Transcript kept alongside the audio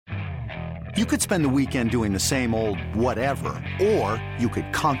You could spend the weekend doing the same old whatever, or you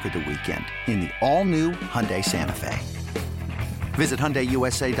could conquer the weekend in the all-new Hyundai Santa Fe. Visit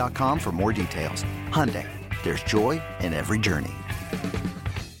HyundaiUSA.com for more details. Hyundai, there's joy in every journey.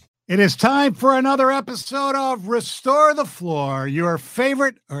 It is time for another episode of Restore the Floor, your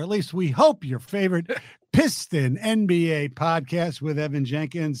favorite, or at least we hope your favorite, Piston NBA podcast with Evan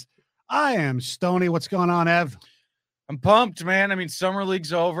Jenkins. I am Stoney. What's going on, Ev? I'm pumped, man. I mean, summer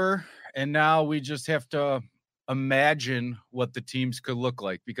league's over, and now we just have to imagine what the teams could look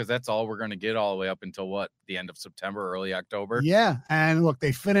like, because that's all we're going to get all the way up until the end of September, early October. Yeah, and look,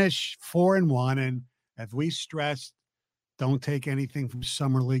 they finish 4-1, and as we stressed, don't take anything from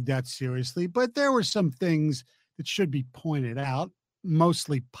summer league that seriously, but there were some things that should be pointed out,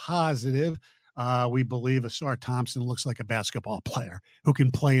 mostly positive. We believe Asar Thompson looks like a basketball player who can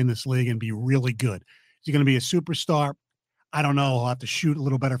play in this league and be really good. Is he going to be a superstar? I don't know. He'll have to shoot a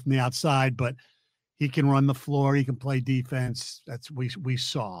little better from the outside, but he can run the floor. He can play defense. That's we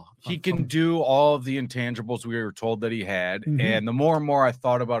saw. He can do all of the intangibles we were told that he had. Mm-hmm. And the more and more I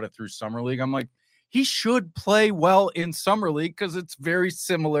thought about it through summer league, I'm like, he should play well in summer league because it's very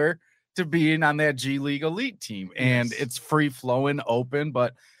similar to being on that G League elite team. And it's free flowing, open,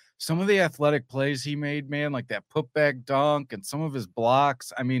 but some of the athletic plays he made, man, like that putback dunk and some of his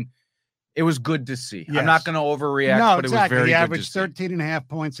blocks. I mean, it was good to see. Yes. I'm not going to overreact, but exactly. It was very He good averaged 13.5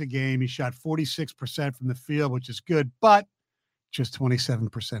 points a game. He shot 46% from the field, which is good, but just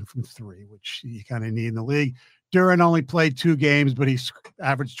 27% from three, which you kind of need in the league. Duran only played 2 games, but he's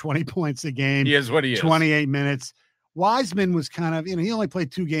averaged 20 points a game. He is what he is. 28 minutes. Wiseman was kind of, he only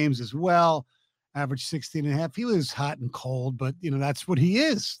played 2 games as well, averaged 16.5. He was hot and cold, but, that's what he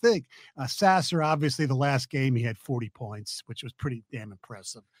is. Sasser, obviously, the last game, he had 40 points, which was pretty damn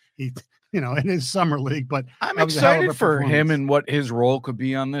impressive. He, in his summer league, but I'm excited for him and what his role could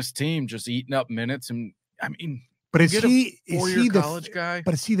be on this team, just eating up minutes. And I mean, but is he the college guy?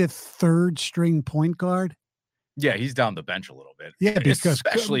 But is he the third string point guard? Yeah, he's down the bench a little bit. Yeah, because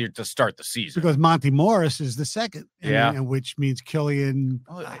especially to start the season. Because Monty Morris is the second. And which means Killian.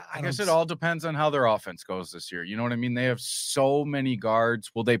 I guess it all depends on how their offense goes this year. You know what I mean? They have so many guards.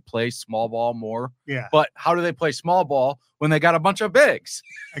 Will they play small ball more? Yeah. But how do they play small ball when they got a bunch of bigs?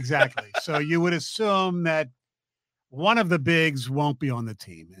 Exactly. So you would assume that one of the bigs won't be on the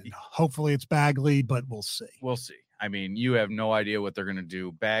team. And hopefully it's Bagley, but we'll see. We'll see. I mean, you have no idea what they're going to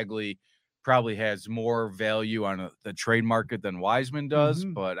do. Bagley probably has more value on the trade market than Wiseman does,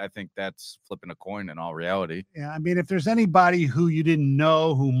 but I think that's flipping a coin in all reality. Yeah, I mean, if there's anybody who you didn't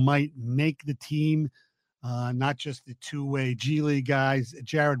know who might make the team, not just the two-way G League guys,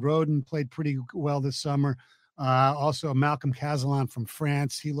 Jared Rhoden played pretty well this summer. Also, Malcolm Cazelan from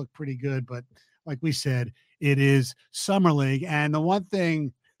France, he looked pretty good, but like we said, it is Summer League. And the one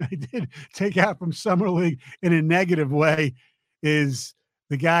thing I did take out from Summer League in a negative way is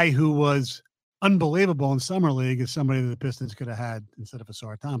the guy who was unbelievable in Summer League is somebody that the Pistons could have had instead of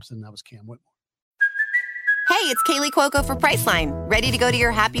Asar Thompson. That was Cam Whitmore. Hey, it's Kaylee Cuoco for Priceline. Ready to go to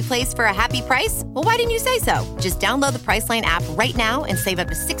your happy place for a happy price? Well, why didn't you say so? Just download the Priceline app right now and save up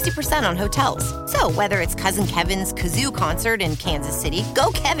to 60% on hotels. So whether it's Cousin Kevin's Kazoo Concert in Kansas City,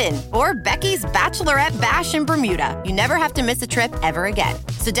 go Kevin, or Becky's Bachelorette Bash in Bermuda, you never have to miss a trip ever again.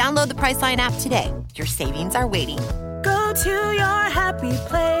 So download the Priceline app today. Your savings are waiting. Go to your happy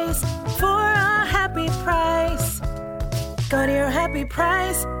place for a happy price. Go to your happy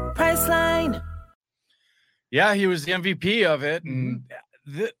price, Priceline. Yeah, he was the MVP of it. And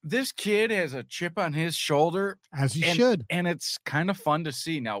this kid has a chip on his shoulder. As he should. And it's kind of fun to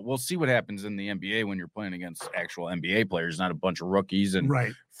see. Now, we'll see what happens in the NBA when you're playing against actual NBA players, not a bunch of rookies and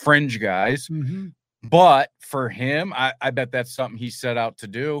fringe guys. Mm-hmm. But for him, I bet that's something he set out to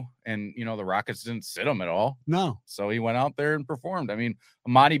do. And, the Rockets didn't sit him at all. No. So he went out there and performed. I mean,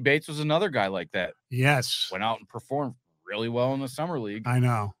 Amani Bates was another guy like that. Yes. Went out and performed really well in the Summer League. I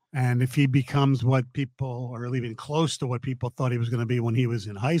know. And if he becomes what people, or even close to what people thought he was going to be when he was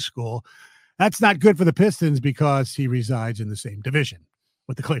in high school, that's not good for the Pistons because he resides in the same division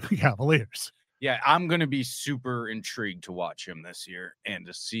with the Cleveland Cavaliers. Yeah, I'm going to be super intrigued to watch him this year and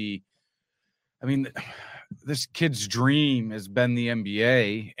to see. I mean, this kid's dream has been the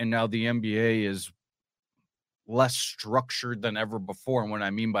NBA, and now the NBA is less structured than ever before. And what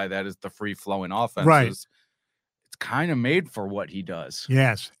I mean by that is the free-flowing offenses. Right. It's kind of made for what he does.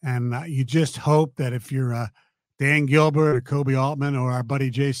 Yes, and you just hope that if you're Dan Gilbert or Kobe Altman or our buddy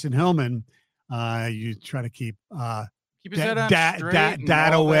Jason Hillman, you try to keep his head on straight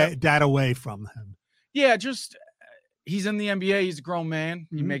that away from him. Yeah, just he's in the NBA. He's a grown man.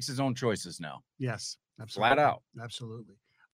 He makes his own choices now. Yes, absolutely. Flat out. Absolutely.